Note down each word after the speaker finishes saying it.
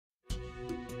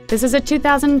This is a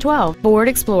 2012 Ford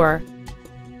Explorer.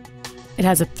 It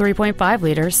has a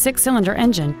 3.5-liter 6-cylinder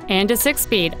engine and a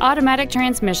 6-speed automatic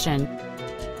transmission.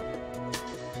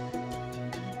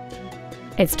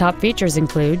 Its top features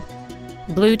include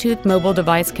Bluetooth mobile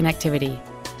device connectivity,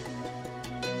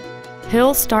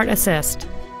 Hill Start Assist,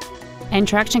 and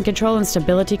traction control and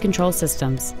stability control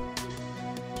systems.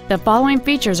 The following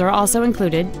features are also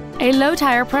included: a low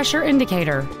tire pressure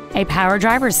indicator, a power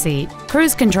driver's seat,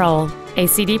 cruise control, a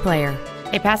CD player,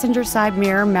 a passenger side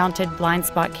mirror mounted blind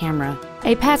spot camera,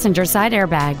 a passenger side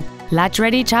airbag,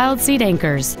 latch-ready child seat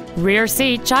anchors, rear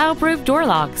seat child-proof door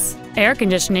locks, air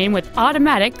conditioning with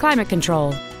automatic climate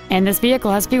control, and this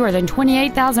vehicle has fewer than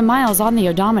 28,000 miles on the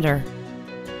odometer.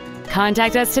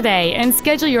 Contact us today and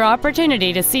schedule your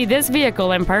opportunity to see this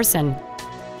vehicle in person.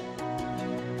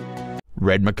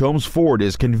 Red McCombs Ford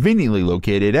is conveniently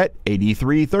located at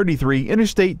 8333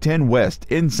 Interstate 10 West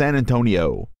in San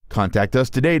Antonio. Contact us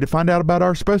today to find out about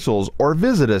our specials or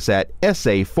visit us at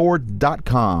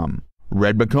saford.com.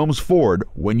 Red McCombs Ford,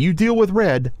 when you deal with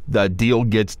red, the deal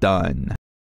gets done.